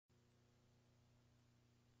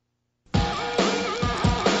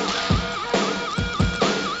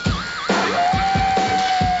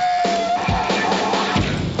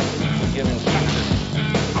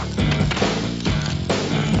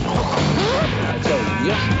So,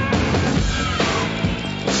 yeah.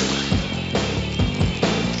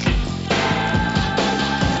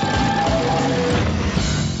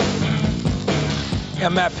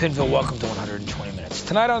 I'm Matt Pinfield. Welcome to 120 Minutes.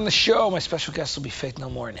 Tonight on the show, my special guest will be Faith No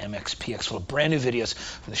More and MXPX full of brand new videos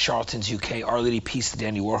from the Charlatans UK, Our Lady Peace, the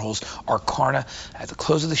Dandy Warhols, Arcarna. At the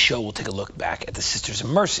close of the show, we'll take a look back at the Sisters of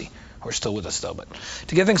Mercy, who are still with us though. But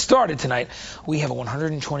to get things started tonight, we have a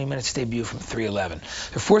 120 Minutes debut from 311.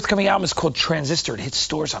 Their forthcoming album is called Transistor. It hits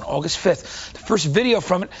stores on August 5th. The first video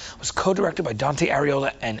from it was co-directed by Dante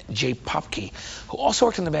Ariola and Jay Popke, who also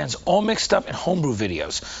worked on the band's All Mixed Up and Homebrew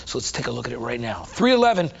videos. So let's take a look at it right now.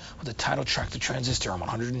 311 with the title track to Transistor on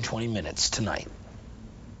 120 Minutes tonight.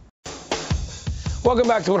 Welcome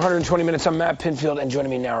back to 120 Minutes. I'm Matt Pinfield, and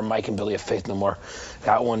joining me now are Mike and Billy of Faith No More.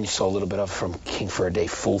 That one you saw a little bit of from King for a Day,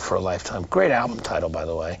 Fool for a Lifetime. Great album title, by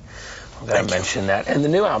the way. I'm going to mention that. And the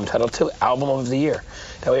new album title, too, Album of the Year.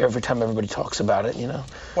 That way every time everybody talks about it, you know.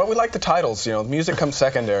 Well, we like the titles, you know. Music comes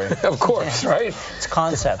secondary. Of course, right? It's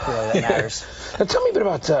concept, really, that matters. Now, tell me a bit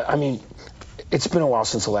about, I mean, it's been a while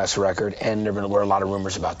since the last record, and there were a lot of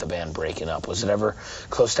rumors about the band breaking up. Was it ever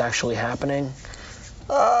close to actually happening?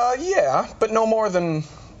 Yeah, but no more than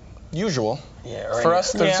usual. Yeah, right. For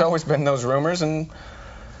us, there's always been those rumors, and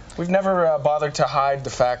we've never bothered to hide the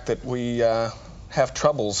fact that we have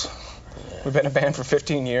troubles. Yeah. We've been a band for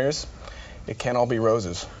 15 years. It can't all be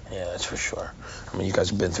roses. Yeah, that's for sure. I mean, you guys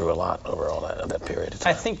have been through a lot over all that period of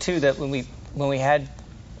time. I think, too, that when we had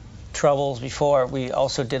troubles before, we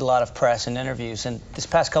also did a lot of press and interviews, and this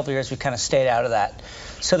past couple of years, we kind of stayed out of that.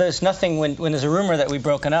 So there's nothing, when there's a rumor that we've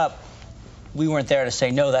broken up, we weren't there to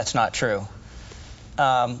say, no, that's not true,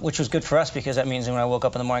 which was good for us because that means when I woke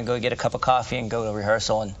up in the morning, go get a cup of coffee and go to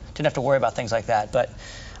rehearsal and didn't have to worry about things like that. But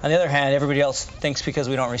on the other hand, everybody else thinks because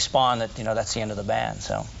we don't respond that, you know, that's the end of the band.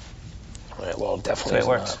 So. Right, well, definitely it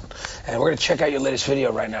works. And we're going to check out your latest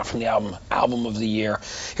video right now from the album of the year.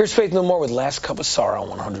 Here's Faith No More with Last Cup of Sorrow on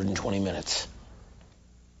 120 Minutes.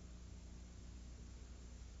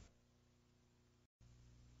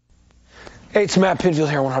 Hey, it's Matt Pinfield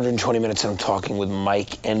here, 120 Minutes, and I'm talking with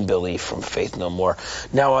Mike and Billy from Faith No More.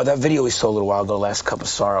 Now, that video we saw a little while ago, Last Cup of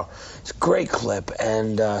Sorrow, it's a great clip,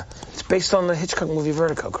 and it's based on the Hitchcock movie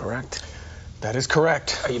Vertigo, correct? That is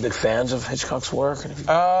correct. Are you big fans of Hitchcock's work?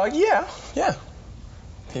 Yeah.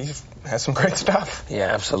 He has some great stuff.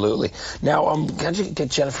 Yeah, absolutely. Now, how'd you get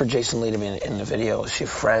Jennifer Jason Leigh to be in the video? Was she a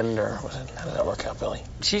friend, or how did that work out, Billy?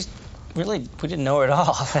 She's really, we didn't know her at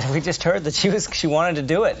all. We just heard that she wanted to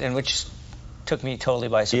do it, and which took me totally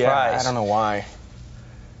by surprise. Yeah, I don't know why.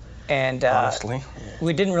 And honestly,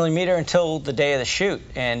 we didn't really meet her until the day of the shoot,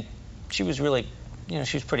 and she was really, you know,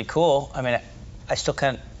 she was pretty cool. I mean, I still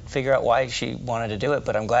can't figure out why she wanted to do it,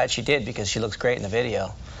 but I'm glad she did because she looks great in the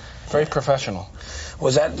video. Very professional.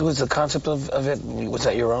 Was the concept of it, was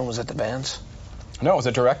that your own? Was that the band's? No, it was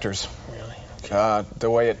the director's. Really? Okay. The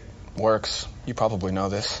way it works, you probably know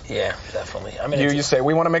this. Yeah, definitely. I mean, you say,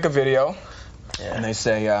 we want to make a video, yeah. And they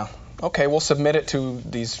say, okay, we'll submit it to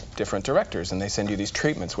these different directors, and they send you these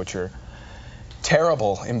treatments, which are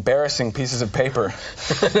terrible, embarrassing pieces of paper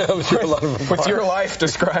with your life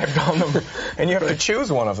described on them, and you have to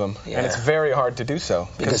choose one of them, and it's very hard to do so,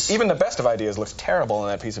 because even the best of ideas looks terrible on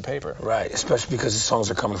that piece of paper. Right, especially because the songs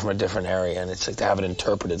are coming from a different area, and it's like to have it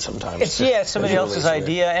interpreted sometimes. It's somebody else's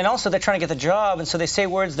idea, and also they're trying to get the job, and so they say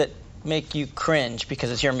words that make you cringe because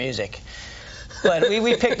it's your music. But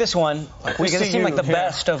we picked this one because it seemed like the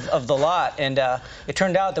best of the lot, and it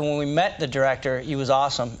turned out that when we met the director, he was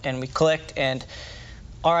awesome, and we clicked, and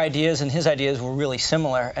our ideas and his ideas were really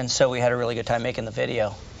similar, and so we had a really good time making the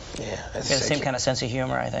video. Yeah, we had the same kind of sense of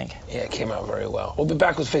humor, I think. Yeah, it came out very well. We'll be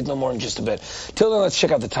back with Faith No More in just a bit. Till then, let's check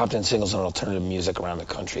out the top 10 singles on alternative music around the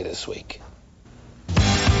country this week.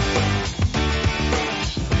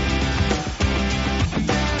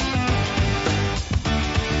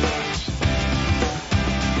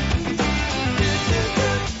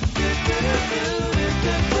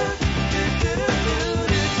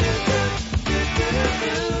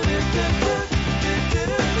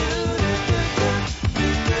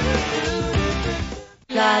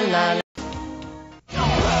 La la la.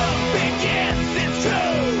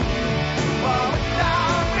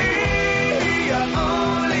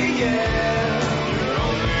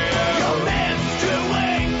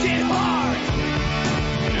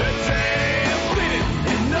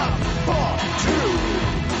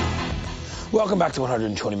 Welcome back to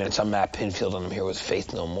 120 Minutes. I'm Matt Pinfield, and I'm here with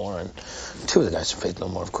Faith No More, and two of the guys from Faith No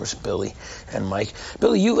More, of course, Billy and Mike.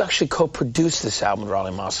 Billy, you actually co-produced this album with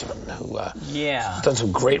Raleigh Mosselman, who done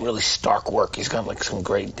some great, really stark work. He's got like some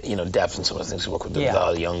great, depth in some of the things he worked with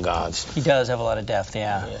the Young Gods. He does have a lot of depth,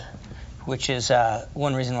 yeah. which is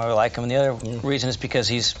one reason why we like him. And the other reason is because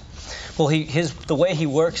the way he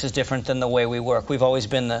works is different than the way we work. We've always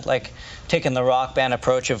been taking the rock band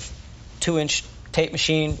approach of 2-inch tape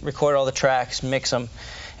machine, record all the tracks, mix them.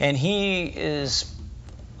 And he is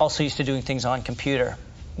also used to doing things on computer,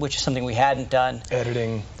 which is something we hadn't done.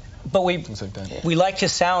 Editing. But things like that. We liked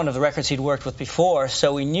his sound of the records he'd worked with before,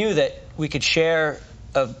 so we knew that we could share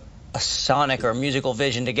a sonic or musical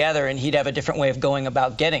vision together, and he'd have a different way of going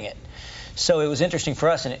about getting it. So it was interesting for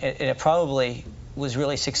us, and it probably was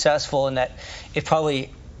really successful in that it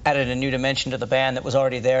probably added a new dimension to the band that was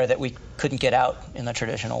already there that we couldn't get out in the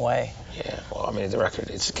traditional way. Yeah, well, I mean, the record,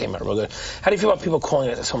 it came out real good. How do you feel about people calling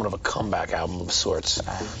it somewhat of a comeback album of sorts?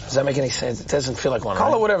 Does that make any sense? It doesn't feel like one.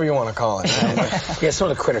 Call it whatever you want to call it. Yeah,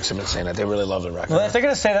 some of the critics have been saying that. They really love the record. Well, if they're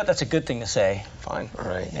going to say that, that's a good thing to say. Fine.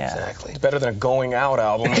 Right, Yeah. exactly. It's better than a going out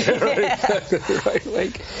album. Right,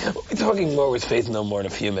 like, we'll be talking more with Faith No More in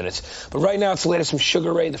a few minutes. But right now, it's the latest from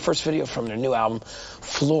Sugar Ray, the first video from their new album,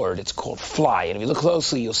 Floored. It's called Fly. And if you look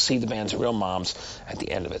closely, you'll see the band's real moms at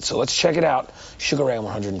the end of it. So let's check it out. Sugar Ray on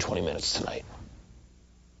 120 Minutes tonight.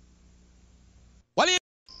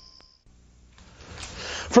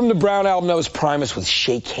 From the Brown album, that was Primus with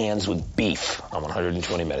Shake Hands with Beef on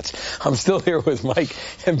 120 Minutes. I'm still here with Mike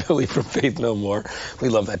and Billy from Faith No More. We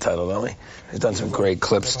love that title, don't we? He's done some great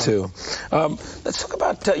clips, too. Let's talk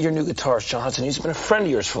about your new guitarist, John Hudson. He's been a friend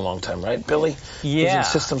of yours for a long time, right, Billy? Yeah. He was in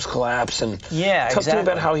Systems Collapse. And yeah, talk to me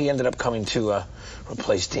about exactly. how he ended up coming to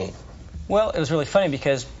replace Dean. Well, it was really funny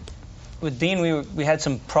because with Dean, we had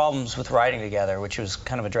some problems with writing together, which was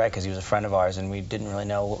kind of a drag because he was a friend of ours and we didn't really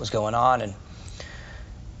know what was going on. And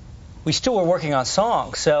we still were working on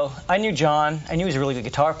songs, so I knew John. I knew he was a really good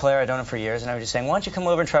guitar player. I'd known him for years, and I was just saying, why don't you come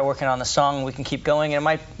over and try working on the song, and we can keep going. And it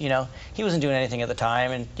might, he wasn't doing anything at the time,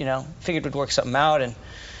 and, figured we'd work something out. And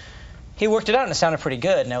he worked it out, and it sounded pretty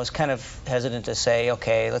good. And I was kind of hesitant to say,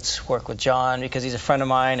 okay, let's work with John, because he's a friend of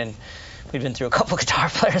mine, and we've been through a couple guitar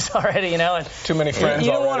players already, And Too many friends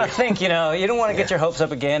you don't already. want to think, you don't want to get your hopes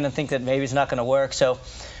up again and think that maybe it's not going to work. So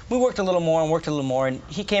we worked a little more, and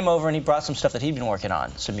he came over, and he brought some stuff that he'd been working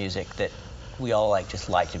on, some music that we all just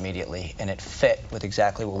liked immediately, and it fit with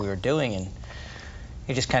exactly what we were doing, and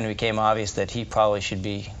it just kind of became obvious that he probably should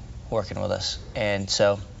be working with us. And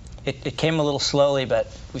so it came a little slowly,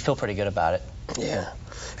 but we feel pretty good about it. Yeah.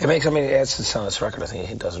 It adds to the sound of this record. I think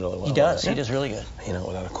he does it really well. He does. Right? He does really good.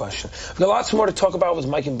 Without a question. We've got lots more to talk about with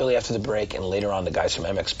Mike and Billy after the break, and later on the guys from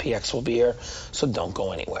MXPX will be here, so don't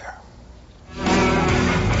go anywhere.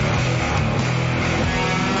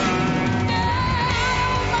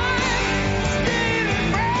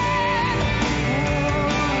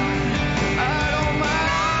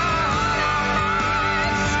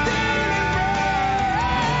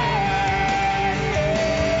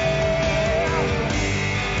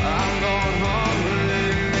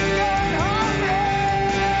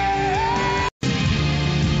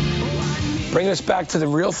 Bringing us back to the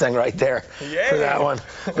real thing right there for that one.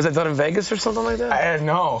 Was it done in Vegas or something like that?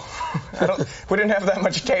 No. We didn't have that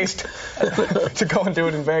much taste to go and do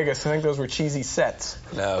it in Vegas. I think those were cheesy sets.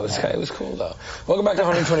 No, it was cool, though. Welcome back to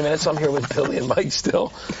 120 Minutes. I'm here with Billy and Mike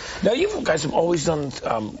still. Now, you guys have always done,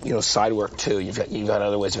 side work, too. You've got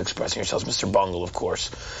other ways of expressing yourselves. Mr. Bungle, of course,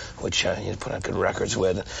 which you put out good records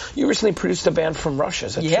with. You recently produced a band from Russia.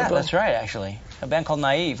 Is that true, Yeah, Bill? that's right, actually. A band called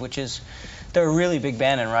Naive, which is, they're a really big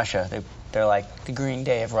band in Russia. They're like the Green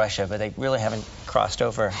Day of Russia, but they really haven't crossed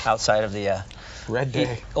over outside of the Red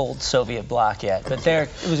Day. Old Soviet bloc yet. But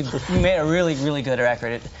we made a really, really good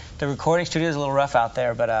record. The recording studio is a little rough out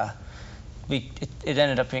there, but it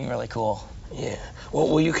ended up being really cool. Yeah. Well,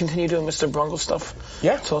 will you continue doing Mr. Bungle stuff?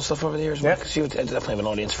 Yeah. Solo stuff over the years? Yeah. Because you definitely have an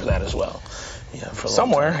audience for that as well. Yeah, for a long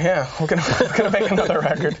Somewhere, time. yeah. We're gonna make another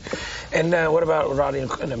record. And what about Roddy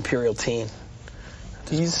and Imperial Teen?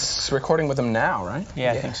 He's recording with them now, right?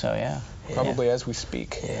 Yeah, I think so, yeah. Probably as we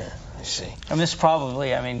speak. Yeah, I see. And this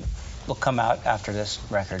probably, will come out after this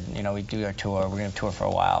record. We do our tour. We're going to tour for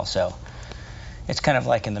a while, so it's kind of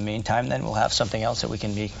like in the meantime, then we'll have something else that we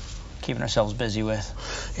can be keeping ourselves busy with.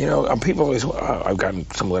 People always, I've gotten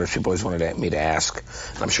some letters people always wanted me to ask,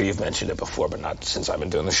 and I'm sure you've mentioned it before, but not since I've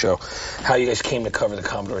been doing the show, how you guys came to cover the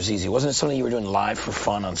Commodore ZZ. Wasn't it something you were doing live for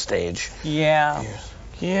fun on stage? Yeah.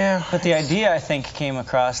 Yeah. But the idea, I think, came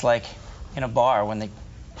across like in a bar when they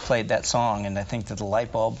played that song, and I think that the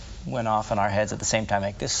light bulb went off in our heads at the same time.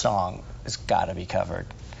 Like, this song has got to be covered.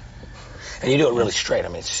 And you do it really straight.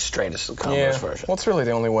 It's straight as the Commodore's version. Well, it's really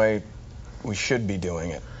the only way we should be doing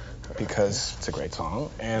it, because it's a great song.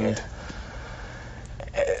 And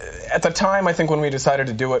at the time, I think when we decided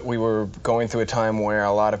to do it, we were going through a time where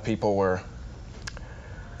a lot of people were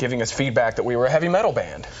giving us feedback that we were a heavy metal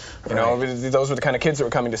band. You know, those were the kind of kids that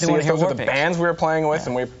were coming to see us. Those were the bands we were playing with,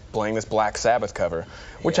 and we were playing this Black Sabbath cover,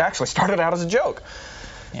 which actually started out as a joke.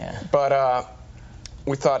 Yeah. But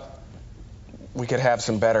we thought we could have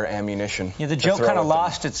some better ammunition. Yeah, the joke kind of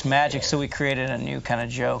lost its magic, so we created a new kind of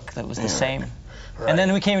joke that was the same. Right. And then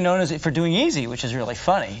we became known as it for doing easy, which is really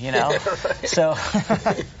funny, you know. So,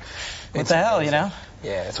 what the hell, you know?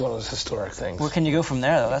 Yeah, it's one of those historic things. Where can you go from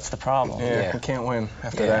there, though? That's the problem. Yeah, we can't win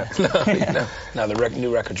after that. No, the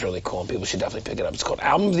new record's really cool, and people should definitely pick it up. It's called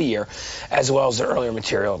Album of the Year, as well as the earlier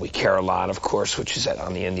material, We Care a Lot, of course, which is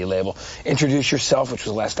on the indie label. Introduce Yourself, which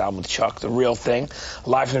was the last album with Chuck, The Real Thing,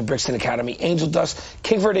 live from the Brixton Academy, Angel Dust,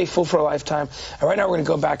 King for a Day, Fool for a Lifetime. And right now we're going to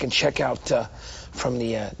go back and check out from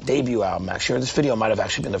the debut album, actually. Or this video might have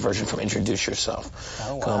actually been the version from Introduce Yourself.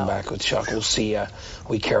 Oh, wow. Going back with Chuck, we'll see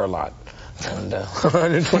We Care a Lot. And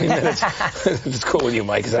 120 minutes. It's cool with you,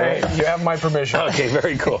 Mike. Is that right? You have my permission. Okay,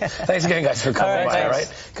 very cool. Thanks again, guys, for coming by. Thanks. All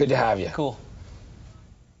right? Good to have you. Cool.